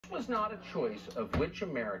was not a choice of which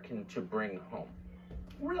American to bring home.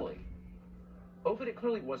 Really? Oh, but it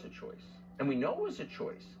clearly was a choice. And we know it was a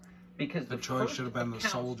choice because the choice should have been the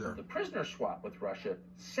soldier. The prisoner swap with Russia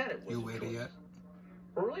said it was you a idiot. choice.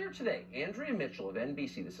 Earlier today, Andrea Mitchell of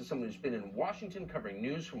NBC, this is someone who's been in Washington covering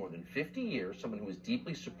news for more than 50 years, someone who is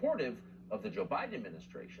deeply supportive of the Joe Biden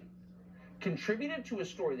administration, contributed to a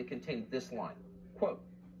story that contained this line, quote,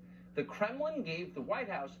 "The Kremlin gave the White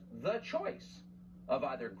House the choice of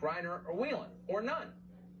either Griner or Whelan, or none."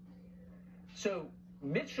 So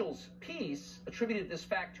Mitchell's piece attributed this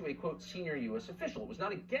fact to a, quote, senior U.S. official. It was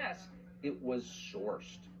not a guess, it was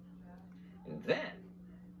sourced. And then,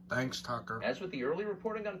 thanks, Tucker. as with the early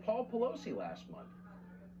reporting on Paul Pelosi last month,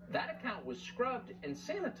 that account was scrubbed and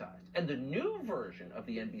sanitized. And the new version of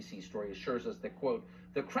the NBC story assures us that, quote,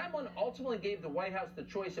 "The Kremlin ultimately gave the White House the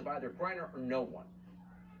choice of either Griner or no one."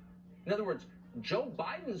 In other words, Joe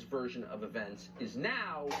Biden's version of events is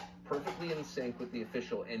now perfectly in sync with the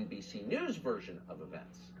official NBC News version of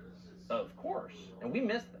events. Of course, and we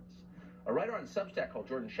missed this. A writer on Substack called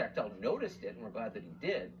Jordan Schachtel noticed it, and we're glad that he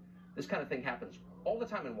did. This kind of thing happens all the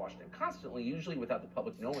time in Washington, constantly, usually without the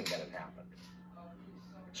public knowing that it happened.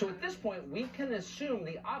 So at this point, we can assume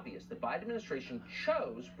the obvious. The Biden administration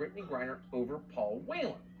chose Brittany Griner over Paul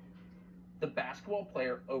Whelan, the basketball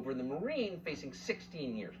player over the Marine facing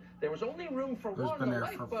 16 years. There was only room for one, the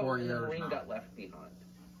lifeboat, and the Marine got left behind.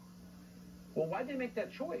 Well, why'd they make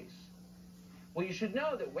that choice? Well, you should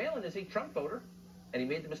know that Whelan is a Trump voter, and he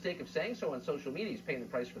made the mistake of saying so on social media. He's paying the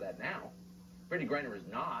price for that now. Brittany Griner is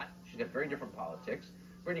not. She's got very different politics.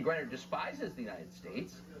 Brittany Griner despises the United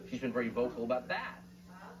States. She's been very vocal about that.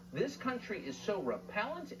 This country is so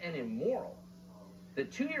repellent and immoral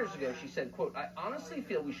that 2 years ago she said, quote, "I honestly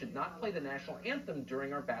feel we should not play the national anthem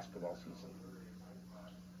during our basketball season."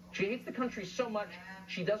 She hates the country so much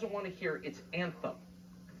she doesn't want to hear its anthem.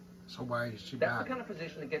 So why is she That's back? the kind of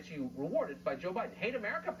position that gets you rewarded by Joe Biden. Hate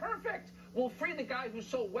America? Perfect. We'll free the guy who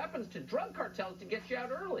sold weapons to drug cartels to get you out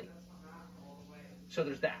early. So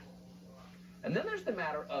there's that. And then there's the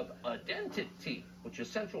matter of identity, which is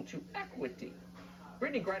central to equity.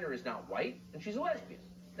 Brittany Griner is not white, and she's a lesbian.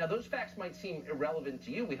 Now, those facts might seem irrelevant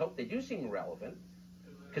to you. We hope they do seem irrelevant,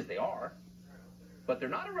 because they are. But they're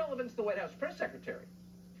not irrelevant to the White House press secretary.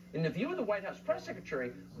 In the view of the White House press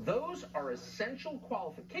secretary, those are essential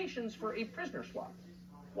qualifications for a prisoner swap.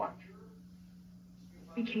 Watch.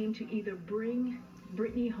 We came to either bring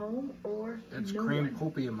Brittany home or It's no cream one.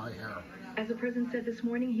 poopy in my hair. As the president said this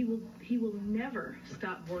morning, he will never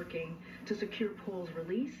stop working to secure Paul's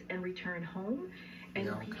release and return home, and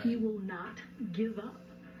he will not give up.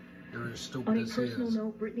 You're as stupid On a as he personal is.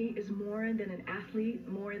 note, Brittany is more than an athlete,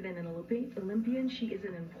 more than an Olympian. She is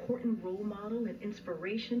an important role model and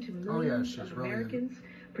inspiration to millions of Americans,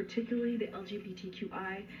 particularly the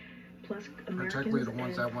LGBTQI plus Americans, particularly the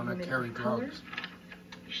ones that want to carry drugs.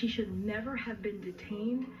 She should never have been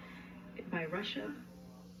detained by Russia.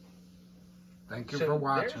 Thank you for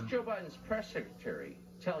watching. There's Joe Biden's press secretary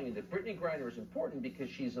telling you that Brittany Griner is important because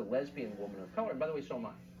she's a lesbian woman of color. And by the way, so am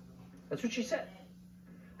I. That's what she said.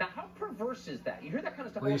 Now, how perverse is that? You hear that kind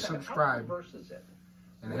of stuff all the time. Please subscribe. How perverse is it?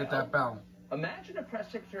 And hit that bell. Imagine a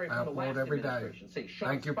press secretary I from the last upload every day. administration, say Sean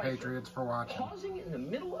Thank you, Spicer, Patriots, for watching. pausing in the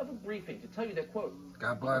middle of a briefing to tell you that, quote,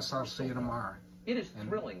 God bless. I'll see you tomorrow. it is And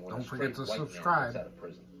thrilling when don't a forget straight to white man subscribe. gets out of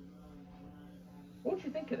prison. What would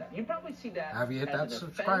you think of that? You probably see that Have you hit as that an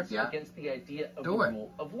subscribe offense yet? against the idea of Do the it.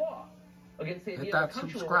 rule of law, against the Hit idea that of a country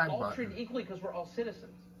where subscribe we're all button. treated equally because we're all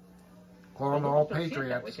citizens. Call on all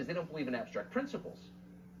Patriots. Because they don't believe in abstract principles.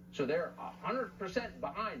 So they're 100%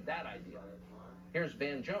 behind that idea. Here's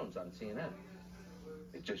Van Jones on CNN.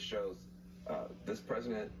 It just shows this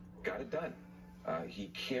president got it done. He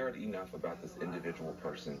cared enough about this individual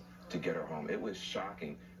person to get her home. It was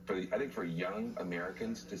shocking I think for young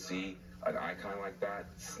Americans to see an icon like that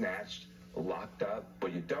snatched, locked up.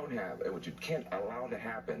 What you don't have, and what you can't allow to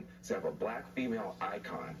happen, is to have a black female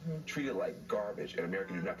icon treated like garbage, and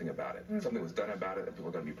America do nothing about it. Something was done about it, and people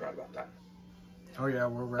are going to be proud about that. Oh yeah,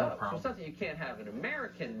 we're real So proud. it's not that you can't have an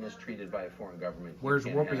American mistreated by a foreign government. Where's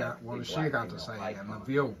You can't Whoopi have at? What a has she black got to female say in icon The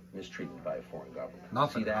View? mistreated by a foreign government.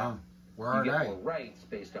 Nothing, See that? huh? Where are you get they? more rights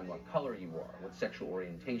based on what color you are, what sexual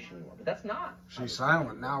orientation you are. But that's not. She's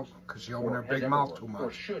silent now because she opened her big mouth too Or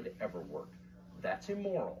much. should ever work. That's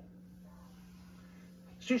immoral.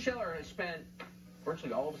 Stu Scheller has spent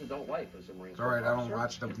virtually all of his adult life as a Marine It's all right, I don't officer.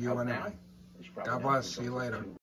 watch The He's View out now. anyway. He's probably God now bless. See you going later. to